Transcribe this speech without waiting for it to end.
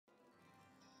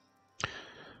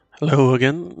Hello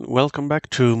again, welcome back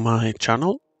to my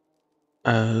channel.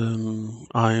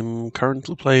 I'm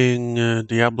currently playing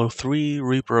Diablo 3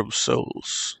 Reaper of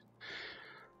Souls.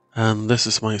 And this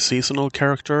is my seasonal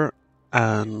character,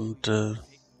 and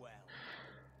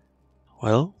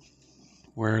well,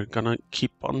 we're gonna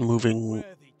keep on moving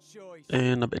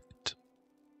in a bit.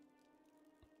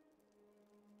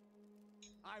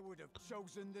 I would have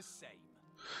chosen the same.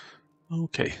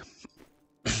 Okay.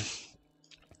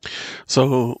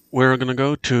 So, we're gonna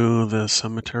go to the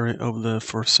Cemetery of the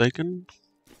Forsaken,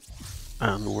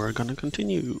 and we're gonna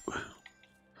continue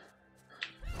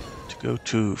to go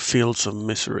to Fields of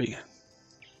Misery.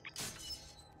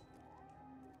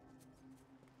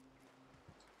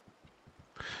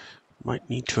 Might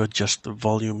need to adjust the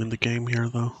volume in the game here,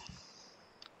 though.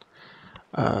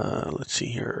 Let's see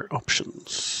here,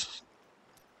 options.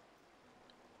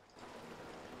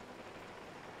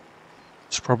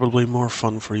 It's probably more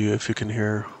fun for you if you can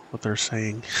hear what they're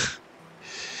saying.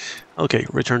 Okay,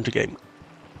 return to game.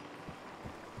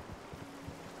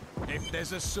 If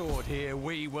there's a sword here,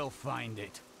 we will find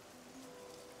it.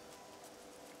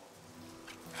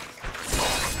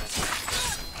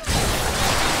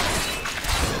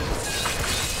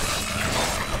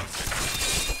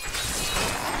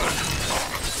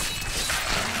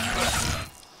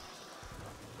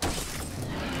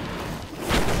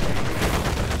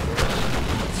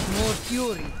 More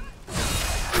fury.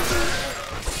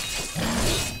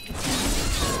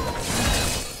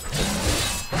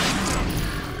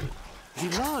 The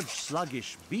large,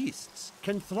 sluggish beasts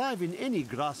can thrive in any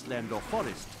grassland or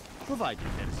forest, provided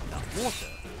there is enough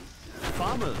water.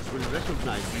 Farmers will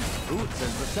recognize these fruits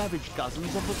as the savage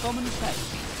cousins of the common cat,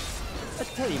 a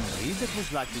tame breed that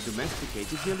was likely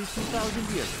domesticated nearly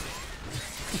 2,000 years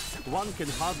ago. One can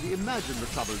hardly imagine the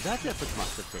trouble that effort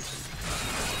must have taken.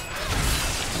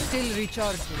 Still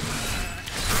recharging.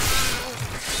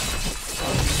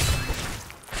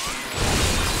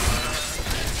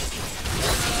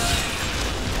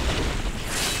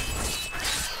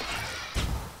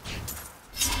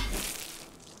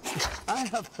 I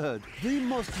have heard the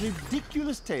most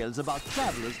ridiculous tales about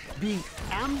travelers being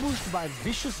ambushed by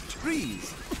vicious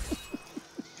trees.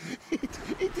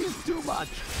 it is too much.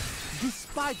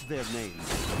 Despite their names,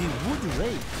 the wood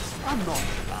wraiths are not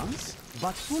plants,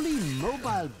 but fully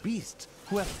mobile beasts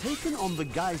who have taken on the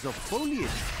guise of foliage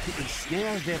to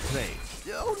ensnare their prey.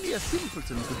 Only a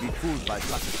simpleton could be fooled by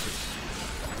such a trick.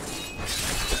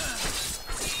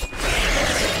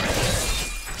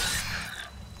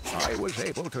 I was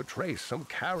able to trace some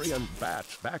carrion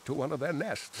bats back to one of their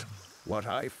nests. What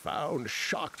I found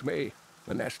shocked me.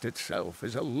 The nest itself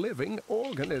is a living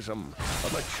organism, a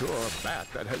mature bat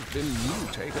that has been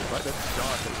mutated by the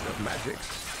darkest of magics.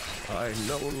 I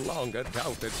no longer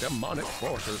doubt that demonic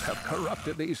forces have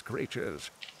corrupted these creatures.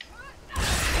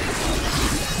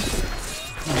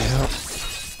 Yeah.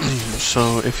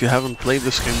 So, if you haven't played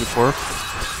this game before,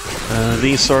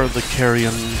 these are the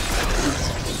carrion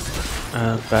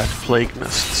bat plague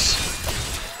nests.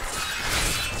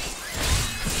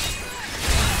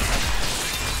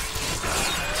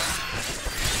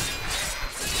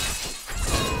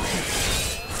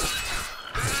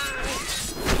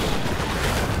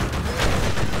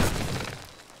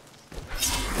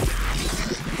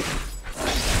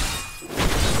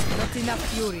 Not enough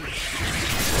fury.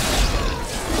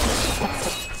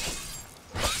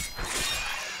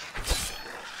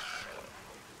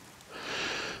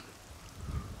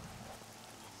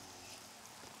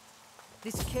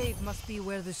 This cave must be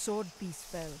where the sword piece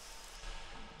fell.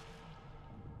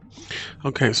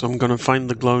 Okay, so I'm gonna find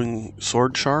the glowing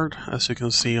sword shard, as you can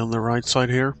see on the right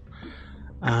side here.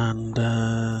 And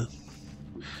then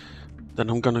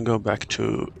I'm gonna go back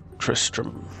to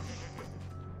Tristram.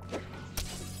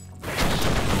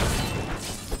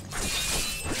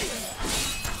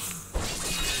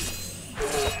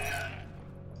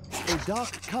 A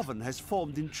dark coven has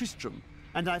formed in Tristram,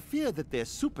 and I fear that their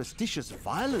superstitious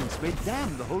violence may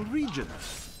damn the whole region.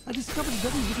 I discovered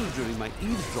very little during my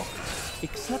eavesdropping,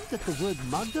 except that the word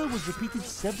Magda was repeated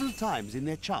several times in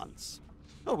their chants.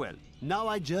 Oh well, now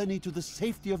I journey to the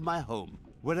safety of my home,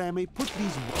 where I may put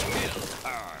these...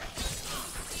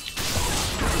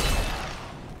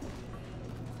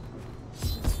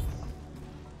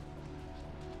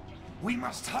 We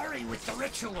must hurry with the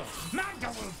ritual.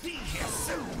 Magda will be here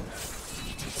soon.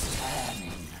 It is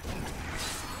turning.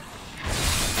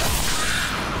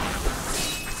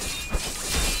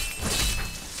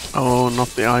 Oh, not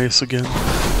the ice again.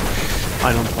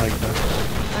 I don't like that.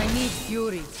 I need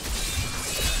fury.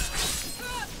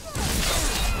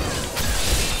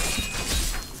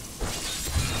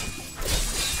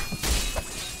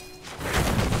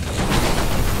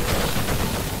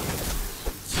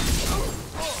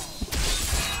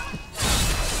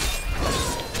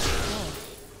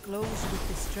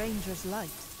 stranger's light.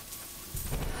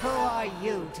 Who are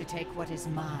you to take what is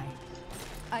mine?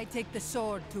 I take the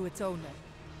sword to its owner.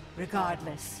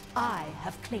 Regardless, I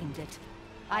have claimed it.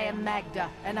 I am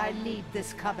Magda, and I lead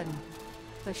this coven.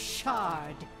 The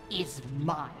shard is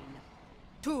mine.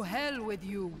 To hell with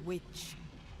you, witch.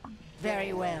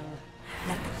 Very well.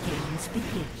 Let the games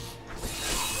begin.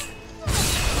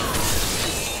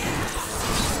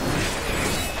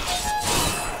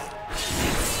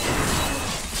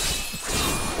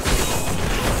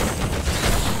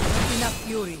 Enough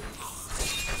fury.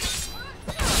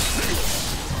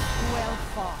 Well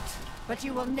fought, but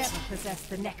you will never possess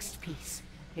the next piece.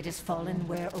 It has fallen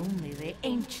where only the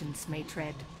ancients may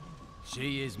tread.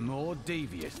 She is more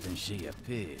devious than she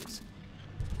appears.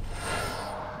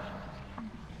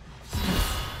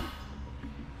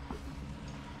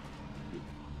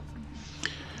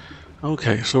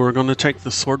 Okay, so we're gonna take the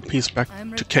sword piece back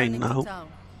I'm to Kane returning to now. town.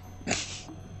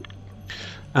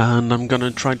 And I'm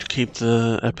gonna try to keep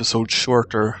the episode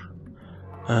shorter,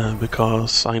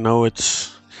 because I know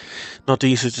it's not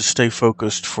easy to stay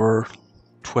focused for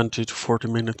 20 to 40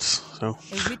 minutes, so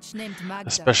A witch named Magda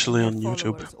especially and on her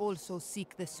YouTube. followers also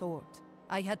seek the sword.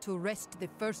 I had to wrest the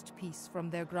first piece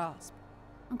from their grasp.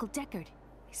 Uncle Deckard,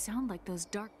 they sound like those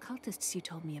dark cultists you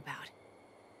told me about.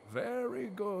 Very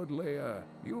good, Leah.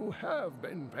 You have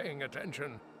been paying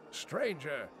attention.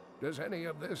 Stranger, does any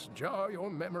of this jar your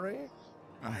memory?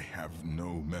 I have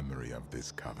no memory of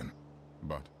this coven,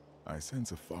 but I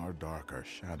sense a far darker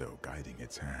shadow guiding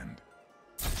its hand.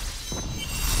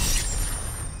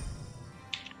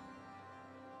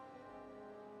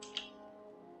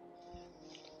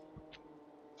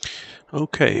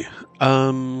 Okay,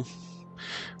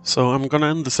 so I'm gonna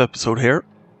end this episode here,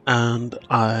 and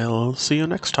I'll see you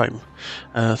next time.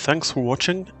 Thanks for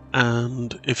watching,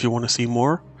 and if you want to see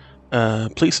more,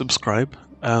 please subscribe,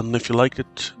 and if you like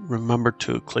it, remember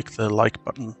to click the like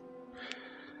button.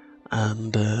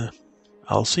 And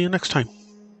I'll see you next time.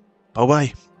 Bye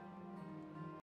bye.